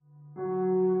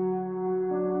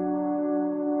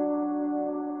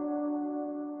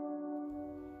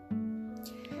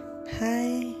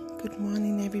Good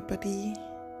morning, everybody.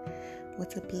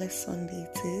 What a blessed Sunday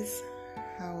it is.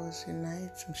 How was your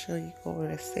night? I'm sure you all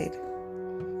rested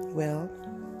well.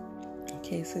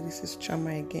 Okay, so this is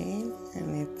Chama again,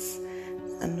 and it's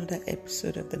another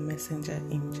episode of the Messenger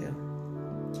Angel.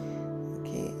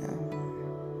 Okay,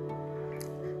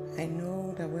 I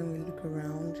know that when we look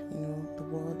around, the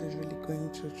world is really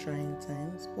going through trying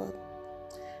times, but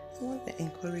I want to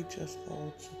encourage us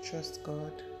all to trust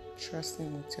God, trust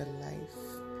Him with your life,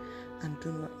 and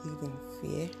do not live in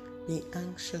fear. Be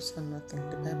anxious for nothing.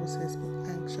 The Bible says, be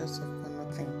anxious for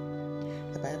nothing.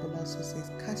 The Bible also says,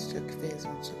 cast your cares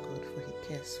unto God, for He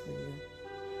cares for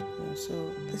you.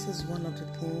 So this is one of the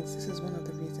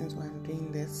reasons why I'm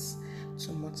doing this,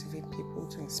 to motivate people,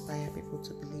 to inspire people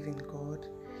to believe in God,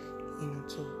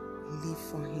 to live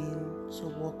for Him, to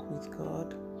walk with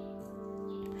God.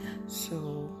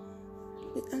 So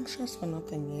be anxious for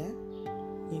nothing, yeah?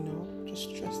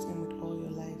 Just trust Him with all your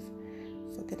life.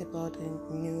 Forget about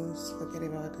the news, forget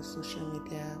about the social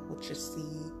media, what you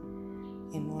see,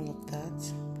 and all of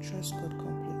that. Trust God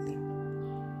completely.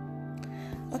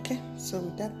 Okay, so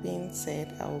with that being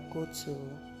said, I'll go to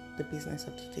the business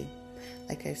of the day.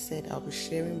 Like I said, I'll be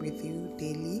sharing with you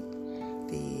daily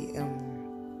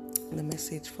the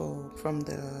message from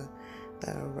the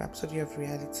Rhapsody of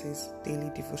Realities daily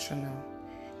devotional.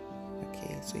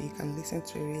 Okay, so you can listen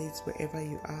to it wherever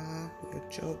you are.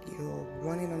 You're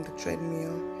running on the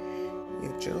treadmill,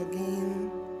 you're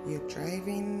jogging, you're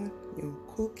driving, you're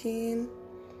cooking,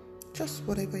 just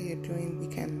whatever you're doing, you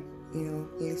can,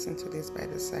 listen to this by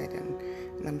the side,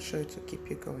 and I'm sure it will keep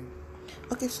you going.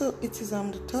 Okay, so it is the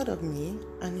 3rd of May,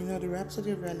 and the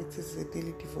Rhapsody of Realities is a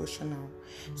daily devotional.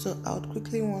 So I would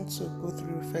quickly want to go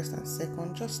through first and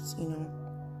second,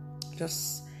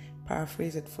 just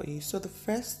paraphrase it for you. So the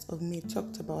 1st of May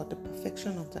talked about the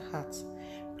perfection of the heart.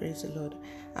 Praise the Lord.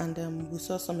 And we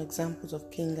saw some examples of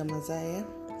King Amaziah,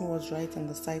 who was right in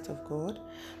the sight of God,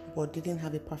 but didn't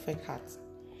have a perfect heart.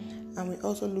 And we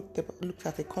also looked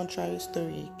at a contrary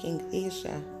story, King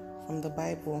Asa from the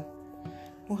Bible,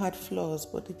 who had flaws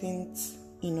but didn't,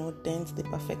 dent the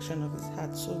perfection of his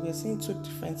heart. So we're seeing two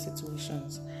different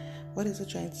situations. What is it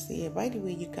trying to say here? By the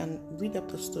way, you can read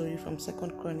up the story from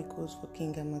 2nd Chronicles for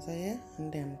King Amaziah,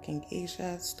 and then King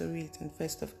Asa's story is in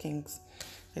 1st Kings.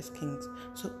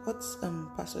 So what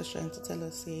Pastor is trying to tell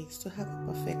us is to have a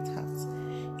perfect heart.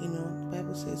 The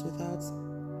Bible says without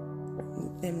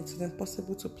them it is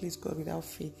impossible to please God without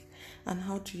faith. And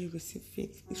how do you receive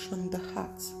faith? It's from the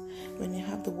heart. When you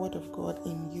have the word of God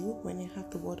in you, when you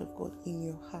have the word of God in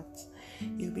your heart,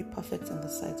 you'll be perfect in the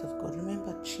sight of God.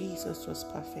 Remember, Jesus was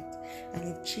perfect,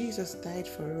 and if Jesus died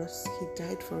for us, He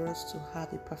died for us to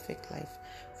have a perfect life,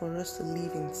 for us to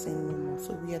live in sin no more.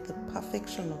 So we are the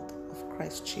perfection of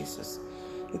Christ Jesus,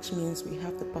 which means we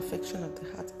have the perfection of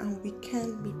the heart, and we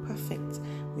can be perfect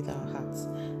with our hearts.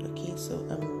 Okay, so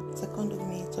 2nd of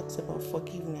May talks about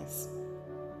forgiveness,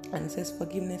 and it says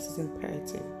forgiveness is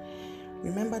imperative.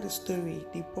 Remember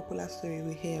the popular story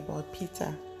we hear about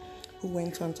Peter, who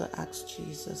went on to ask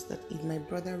Jesus that if my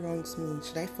brother wrongs me,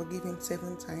 should I forgive him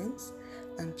 7 times?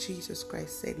 And Jesus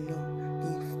Christ said, no,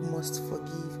 you must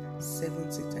forgive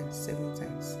 70 times 7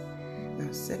 times.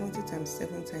 Now, 70 times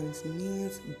 7 times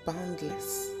means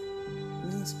boundless,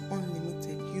 means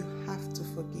unlimited. You have to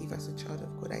forgive as a child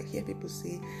of God. I hear people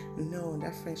say, no,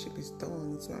 that friendship is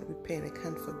done, it's not repaired, I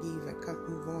can't forgive, I can't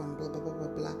move on, blah, blah, blah, blah,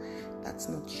 blah. That's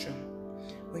not true.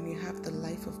 When you have the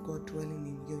life of God dwelling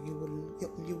in you,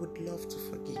 you would love to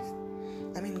forgive.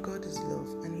 God is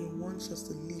love, and He wants us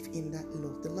to live in that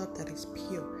love, the love that is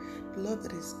pure, the love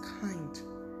that is kind,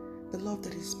 the love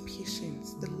that is patient,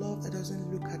 the love that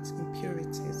doesn't look at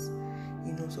impurities.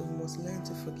 So we must learn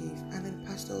to forgive. And then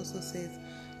Pastor also says,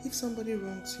 if somebody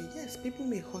wrongs you, yes, people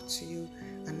may hurt you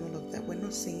and all of that. We're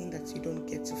not saying that you don't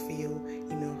get to feel,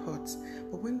 hurt.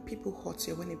 But when people hurt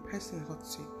you, when a person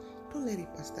hurts you, don't let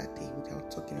it pass that day without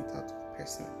talking it out to the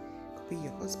person. It could be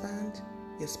your husband,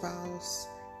 your spouse,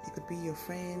 it could be your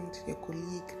friend, your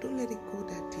colleague. Don't let it go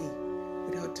that day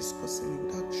without discussing it,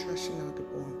 without trashing out the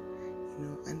bone.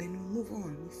 And then we move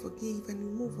on, we forgive and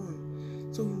we move on.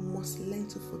 So we must learn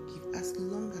to forgive as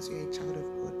long as you're a child of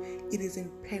God. It is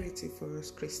imperative for us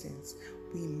Christians.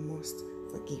 We must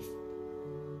forgive.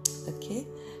 Okay,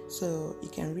 so you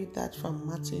can read that from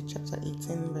Matthew chapter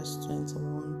 18 verse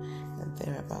 21 and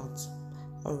thereabouts.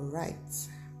 Alright,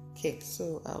 okay,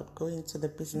 so I'll go into the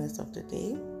business of the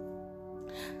day.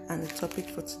 And the topic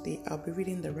for today, I'll be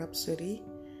reading the Rhapsody.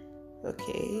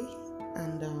 Okay,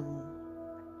 and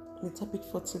the topic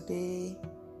for today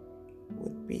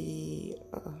would be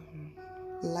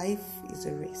life is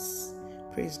a race.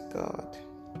 Praise God.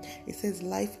 It says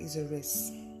life is a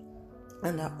race.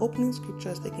 And our opening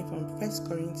scripture is taken from 1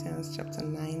 Corinthians chapter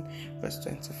 9, verse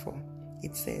 24.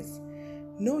 It says,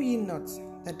 "Know ye not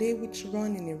that they which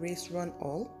run in a race run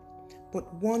all,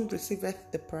 but one receiveth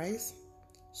the prize?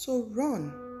 So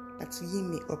run, that ye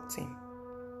may obtain."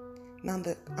 Now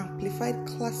the Amplified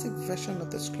Classic version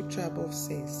of the scripture above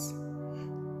says,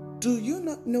 "Do you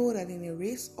not know that in a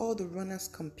race all the runners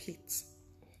compete,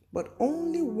 but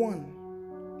only one,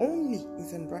 only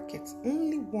is in brackets,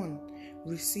 only one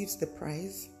receives the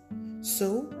prize?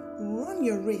 So run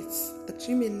your race, that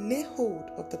you may lay hold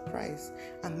of the prize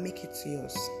and make it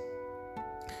yours."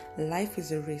 Life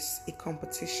is a race, a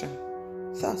competition.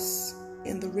 Thus,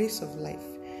 in the race of life,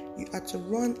 you are to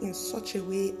run in such a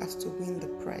way as to win the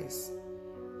prize.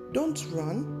 Don't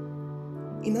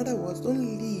run. In other words,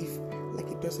 don't live like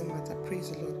it doesn't matter.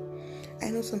 Praise the Lord. I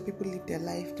know some people live their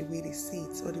life the way they see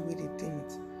it or the way they deem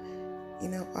it.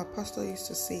 Our pastor used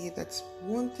to say that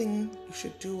one thing you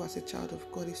should do as a child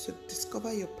of God is to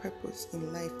discover your purpose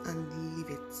in life and live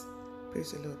it.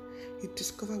 Praise the Lord. You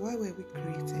discover, why were we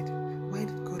created? Why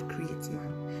did God create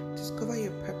man? Discover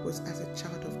your purpose as a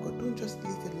child of God. Don't just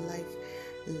live your life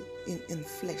in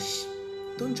flesh.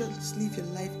 Don't just live your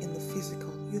life in the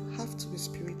physical. You have to be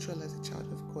spiritual as a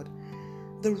child of God.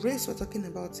 The race we're talking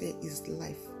about here is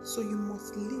life. So you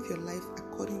must live your life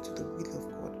according to the will of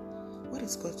God. What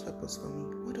is God's purpose for me?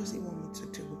 What does He want me to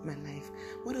do with my life?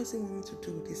 What does He want me to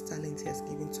do with this talent He has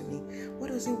given to me?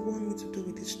 What does He want me to do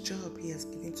with this job He has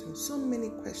given to me? So many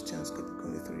questions could be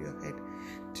going through your head.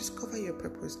 Discover your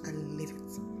purpose and live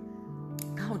it.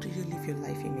 How do you live your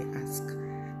life, you may ask?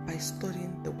 By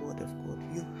studying the Word of God.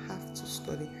 You have to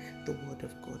study the Word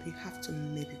of God. You have to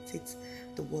meditate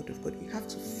the Word of God. You have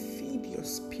to feed your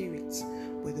spirit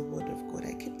with the Word of God.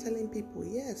 I keep telling people,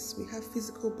 yes, we have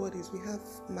physical bodies, we have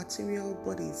material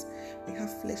bodies, we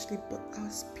have fleshly, but our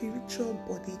spiritual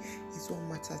body is what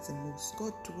matters the most.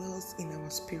 God dwells in our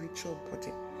spiritual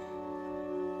body.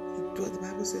 The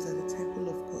Bible says at the temple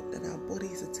of God, that our body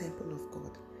is a temple of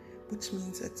God, which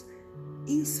means that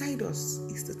inside us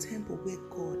is the temple where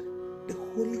God, the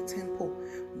holy temple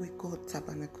where God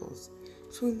tabernacles.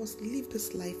 So we must live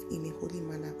this life in a holy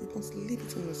manner. We must live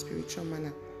it in a spiritual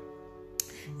manner.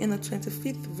 In the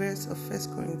 25th verse of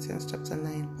 1 Corinthians chapter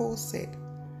 9, Paul said,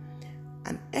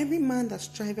 "And every man that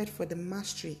striveth for the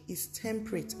mastery is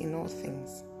temperate in all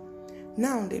things.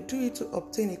 Now they do it to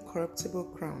obtain a corruptible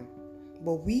crown,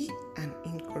 but we an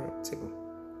incorruptible."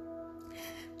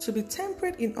 To be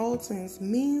temperate in all things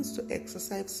means to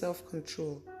exercise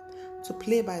self-control, to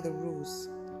play by the rules.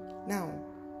 Now,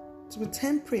 to be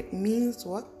temperate means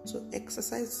what? To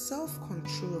exercise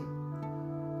self-control.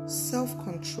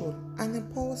 Self-control. And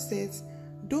then Paul says,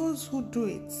 those who do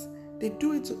it, they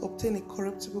do it to obtain a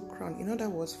corruptible crown. In other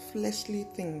words, fleshly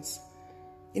things.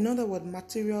 In other words,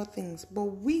 material things. But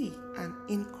we are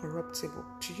incorruptible.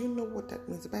 Do you know what that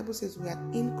means? The Bible says we are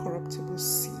incorruptible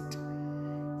seed.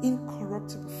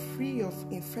 Incorruptible, free of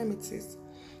infirmities,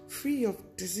 free of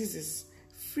diseases,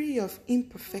 free of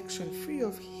imperfection, free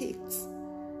of hate.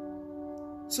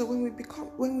 So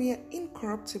when we are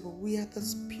incorruptible, we are the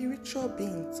spiritual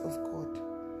beings of God.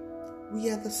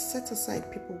 We are the set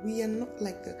aside people. We are not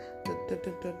like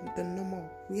the normal.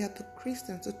 We are the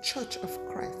Christians, the church of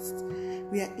Christ.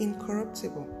 We are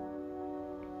incorruptible.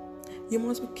 You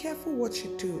must be careful what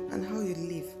you do and how you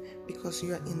live, because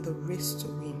you are in the race to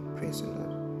win. Praise the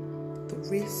Lord. The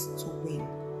race to win.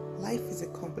 Life is a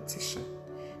competition.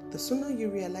 The sooner you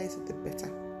realize it, the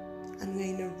better. And we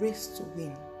are in a race to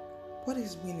win. What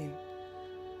is winning?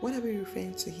 What are we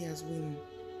referring to here as winning?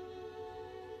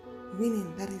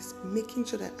 Winning, that is making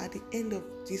sure that at the end of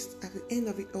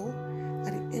it all,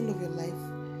 at the end of your life,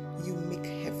 you make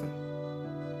heaven.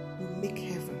 You make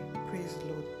heaven. Praise the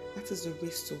Lord. That is the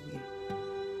race to win.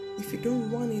 If you don't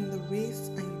run in the race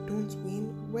and you don't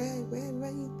win,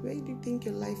 where do you think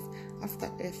your life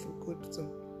after earth will go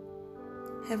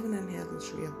to? Heaven and hell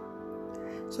is real.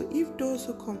 So if those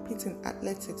who compete in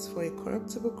athletics for a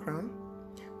corruptible crown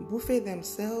buffet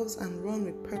themselves and run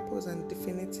with purpose and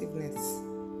definitiveness,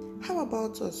 how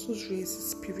about us whose race is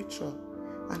spiritual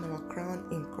and our crown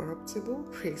incorruptible?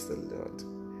 Praise the Lord.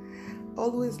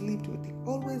 Always live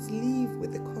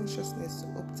with the consciousness to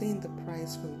obtain the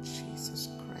prize from Jesus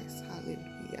Christ.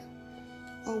 Hallelujah.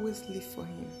 Always live for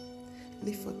Him.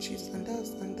 Live for Jesus. And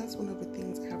that's one of the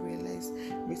things I have realized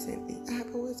recently. I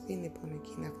have always been a born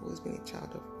again. I've always been a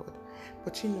child of God.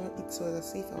 But it was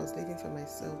as if I was living for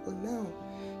myself. But now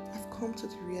I've come to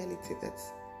the reality that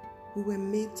we were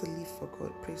made to live for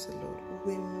God. Praise the Lord.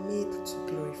 We were made to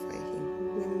glorify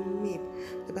Him. We were made.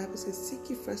 The Bible says, seek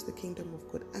ye first the kingdom of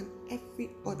God, and every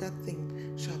other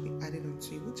thing shall be added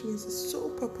unto you, which means the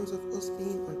sole purpose of us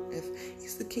being on earth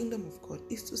is the kingdom of God,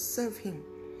 is to serve Him.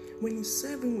 When you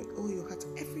serve Him with all your heart,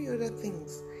 every other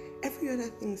things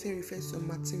here refers to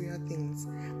material things,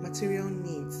 material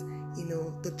needs.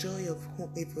 The joy of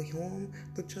a home,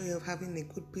 the joy of having a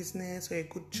good business or a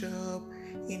good job,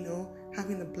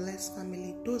 having a blessed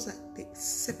family. Those are the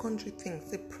secondary things.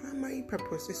 The primary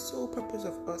purpose, the sole purpose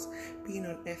of us being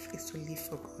on earth is to live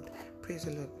for God. Praise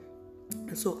the Lord.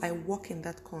 And so I walk in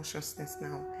that consciousness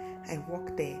now. I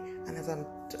walk there, and as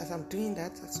I'm doing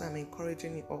that, that's why I'm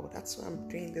encouraging you all. That's why I'm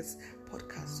doing this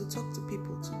podcast, to talk to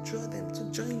people, to draw them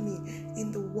to join me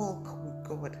in the walk with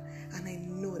God. And I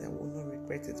know that we'll not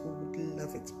regret it. We would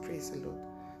love it. Praise the Lord.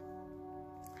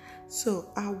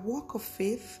 So our walk of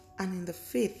faith and in the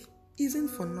faith isn't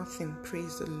for nothing.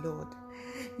 Praise the Lord.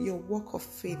 Your walk of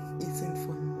faith isn't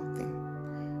for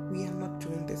nothing. We are not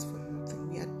doing this for nothing.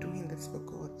 We are doing this for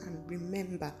God. And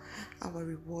remember, our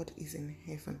reward is in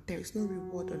heaven. There is no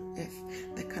reward on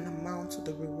earth that can amount to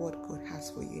the reward God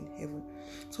has for you in heaven.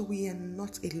 So we are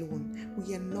not alone.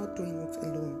 We are not doing it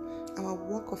alone. Our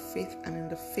walk of faith and in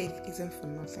the faith isn't for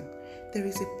nothing. There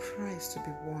is a prize to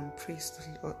be won. Praise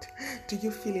the Lord. Do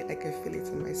you feel it like I feel it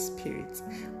in my spirit?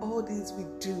 All these we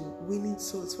do, winning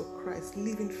souls for Christ,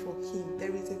 living for Him.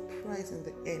 There is a prize in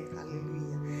the end.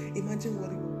 Hallelujah. Imagine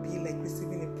what it would be like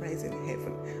receiving a prize in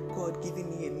heaven. God giving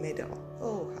me a medal.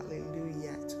 Oh,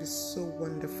 hallelujah. It would be so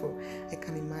wonderful. I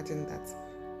can imagine that.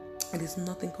 It is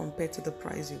nothing compared to the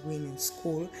prize you win in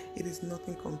school. It is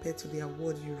nothing compared to the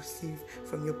award you receive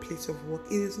from your place of work.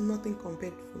 It is nothing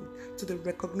compared to the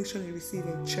recognition you receive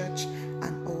in church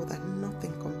and all that.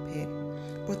 Nothing compared.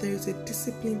 But there is a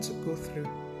discipline to go through.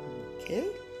 Okay?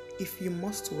 If you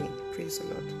must win, praise the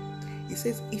Lord. It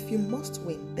says, if you must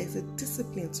win, there's a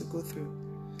discipline to go through.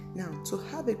 Now, to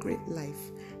have a great life,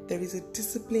 there is a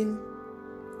discipline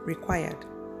required.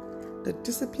 The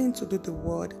discipline to do the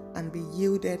word and be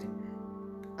yielded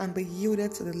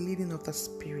to the leading of the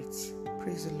Spirit.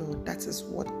 Praise the Lord. That is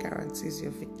what guarantees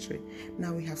your victory.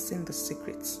 Now we have seen the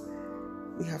secrets.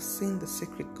 We have seen the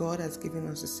secret. God has given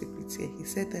us the secret here. He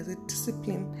said there's a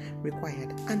discipline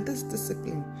required. And this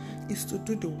discipline is to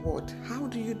do the word. How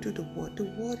do you do the word?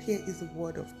 The word here is the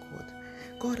word of God.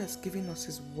 God has given us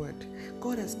His word.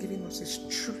 God has given us His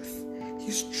truth.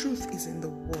 His truth is in the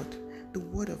word. The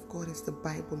word of God is the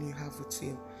Bible you have with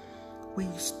you.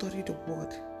 When you study the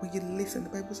word, when you listen, the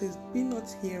Bible says, be not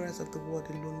hearers of the word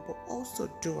alone, but also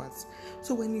doers.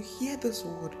 So when you hear this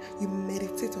word, you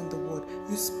meditate on the word,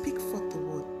 you speak forth the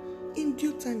word. In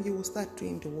due time, you will start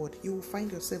doing the word. You will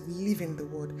find yourself living the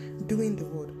word, doing the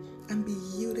word, and be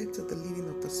yielded to the leading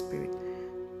of the Spirit.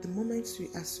 The moment you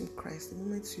assume Christ, the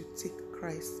moment you take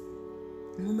Christ,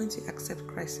 the moment you accept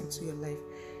Christ into your life,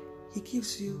 He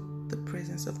gives you the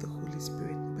presence of the Holy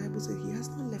Spirit. The Bible says He has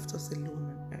not left us alone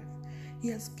on earth. He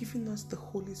has given us the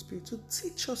Holy Spirit to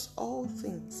teach us all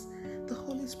things. The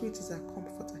Holy Spirit is our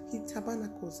comforter. He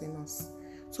tabernacles in us.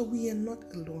 So we are not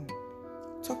alone.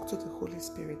 Talk to the Holy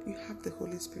Spirit. You have the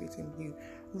Holy Spirit in you.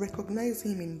 Recognize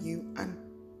Him in you and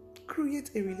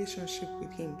create a relationship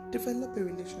with Him. Develop a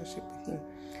relationship with Him.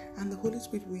 And the Holy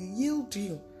Spirit will yield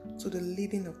you to the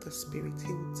leading of the Spirit.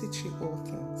 He will teach you all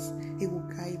things. He will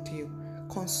guide you.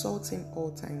 Consult Him all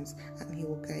times and He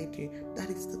will guide you. That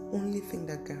is the only thing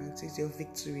that guarantees your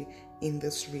victory in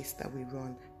this race that we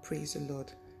run. Praise the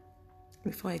Lord.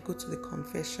 Before I go to the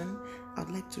confession, I'd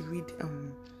like to read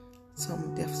some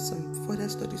further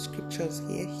study scriptures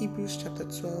here. Hebrews chapter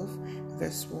 12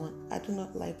 verse 1. I do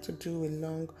not like to do a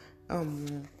long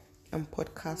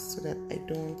podcast so that I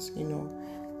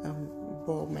don't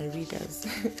bore my readers.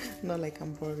 Not like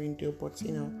I'm boring though, but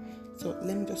so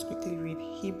let me just quickly read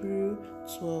Hebrews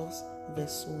 12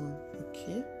 verse 1.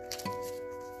 Okay,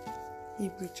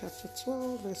 Hebrews chapter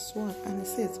 12 verse 1, and it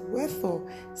says, wherefore,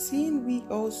 seeing we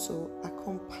also are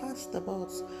compassed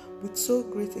about with so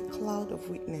great a cloud of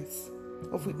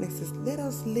witnesses, let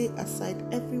us lay aside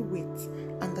every weight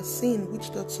and the sin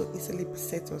which doth so easily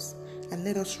beset us, and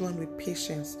let us run with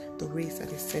patience the race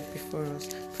that is set before us.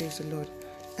 Praise the Lord.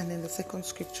 And then the second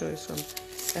scripture is from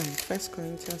 1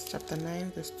 Corinthians chapter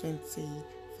 9 verse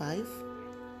 25,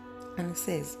 and it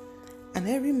says, and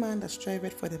every man that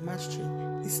striveth for the mastery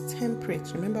is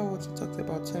temperate. Remember what we talked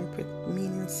about temperate,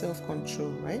 meaning self-control,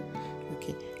 right?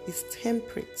 Okay, is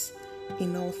temperate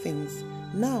in all things.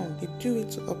 Now they do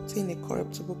it to obtain a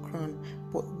corruptible crown,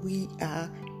 but we are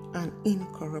an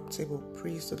incorruptible.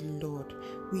 Praise the Lord.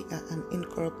 We are an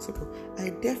incorruptible.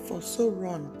 I therefore so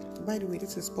run. By the way,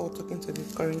 this is Paul talking to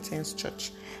the Corinthians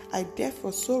church. I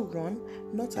therefore so run,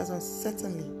 not as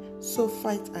uncertainly, So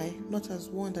fight I, not as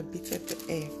one that beateth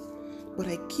the air, but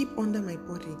I keep under my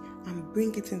body and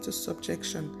bring it into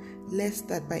subjection, lest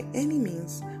that by any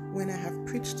means, when I have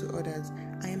preached to others,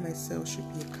 I myself should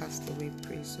be a castaway.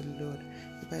 Praise the Lord.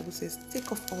 The Bible says,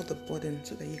 take off all the burden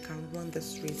so that you can run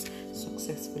this race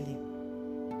successfully.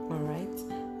 Alright?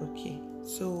 Okay.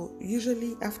 So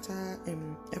usually after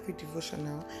every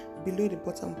devotional, below the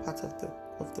bottom part of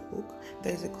the book,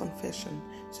 there is a confession.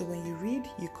 So when you read,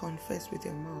 you confess with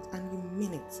your mouth and you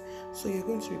mean it. So you're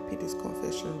going to repeat this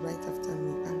confession right after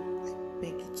me, and I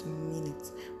beg you to mean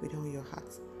it with all your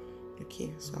heart.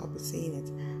 Okay, so I'll be saying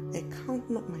it. I count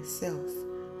not myself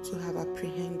to have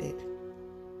apprehended,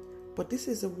 but this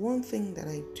is the one thing that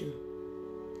I do.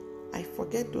 I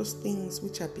forget those things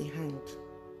which are behind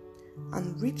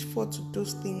and reach forth to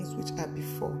those things which are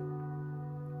before.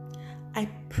 I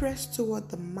press toward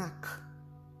the mark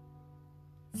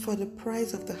for the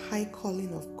prize of the high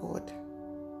calling of God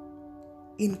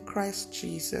in Christ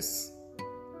Jesus.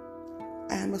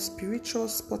 I am a spiritual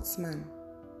sportsman,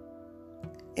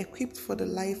 equipped for the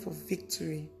life of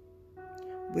victory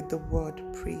with the word.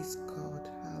 Praise God.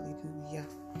 Hallelujah.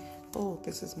 Oh,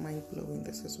 this is mind-blowing.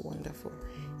 This is wonderful.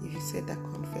 If you said that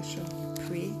confession, you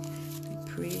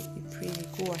pray,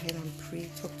 you go ahead and pray,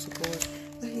 talk to God,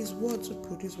 that His word will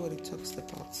produce what it talks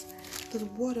about. The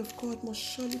word of God must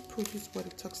surely produce what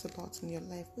it talks about in your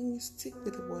life. When you stick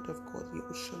with the word of God, you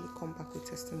will surely come back with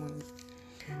testimonies.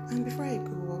 And before I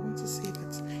go, I want to say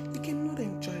that you cannot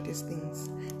enjoy these things.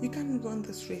 You can't run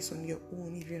this race on your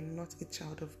own if you're not a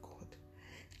child of God.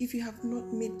 If you have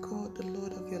not made God the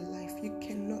Lord of your life, you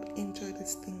cannot enjoy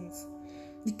these things.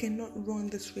 You cannot run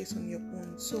this race on your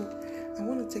own. So I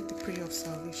want to take the prayer of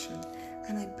salvation,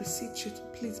 and I beseech you to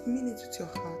please mean it with your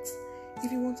heart.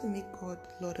 If you want to make God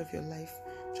the Lord of your life,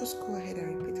 just go ahead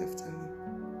and repeat after me.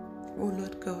 Oh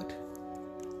Lord God,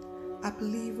 I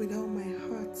believe with all my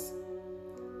heart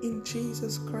in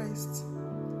Jesus Christ,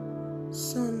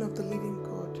 Son of the living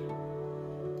God.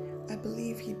 I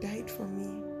believe He died for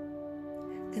me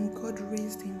and God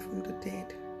raised Him from the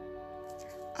dead.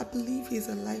 I believe He is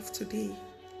alive today.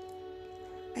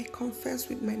 I confess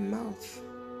with my mouth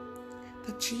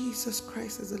that Jesus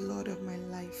Christ is the Lord of my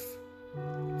life.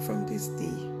 From this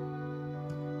day,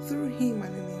 through Him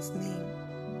and in His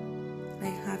name, I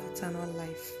have eternal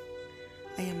life.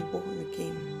 I am born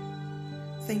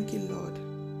again. Thank you, Lord,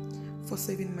 for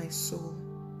saving my soul.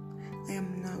 I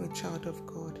am now a child of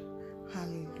God.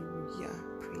 Hallelujah.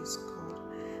 Praise God.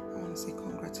 I want to say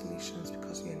congratulations,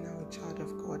 because you are now a child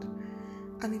of God.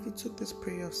 And if you took this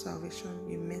prayer of salvation,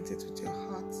 you meant it with your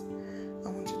heart, I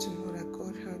want you to know that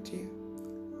God heard you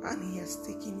and He has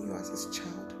taken you as His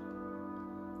child.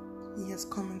 He has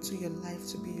come into your life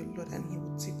to be your Lord, and He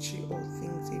will teach you all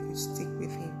things if you stick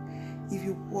with Him, if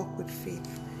you walk with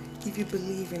faith, if you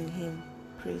believe in Him.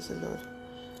 Praise the Lord.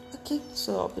 Okay,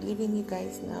 so I'll be leaving you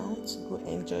guys now to go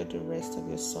enjoy the rest of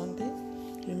your Sunday.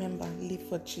 Remember, live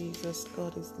for Jesus.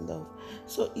 God is love.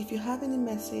 So if you have any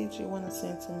message you want to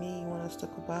send to me, you want us to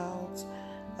talk about,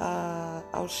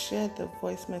 I'll share the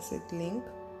voice message link.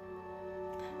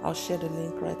 I'll share the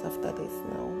link right after this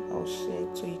now. I'll share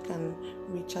it so you can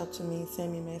reach out to me,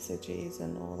 send me messages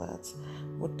and all that.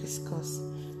 We'll discuss.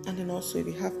 And then also, if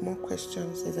you have more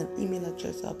questions, there's an email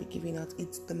address I'll be giving out.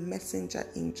 It's the Messenger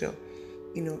Angel.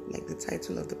 You know, like the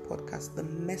title of the podcast, the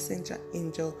Messenger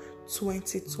Angel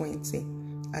 2020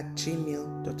 at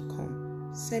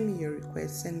gmail.com. Send me your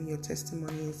requests, send me your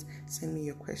testimonies, send me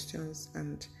your questions,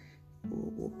 and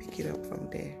we'll pick it up from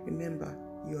there. Remember,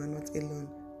 you are not alone.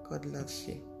 God loves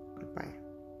you. Goodbye.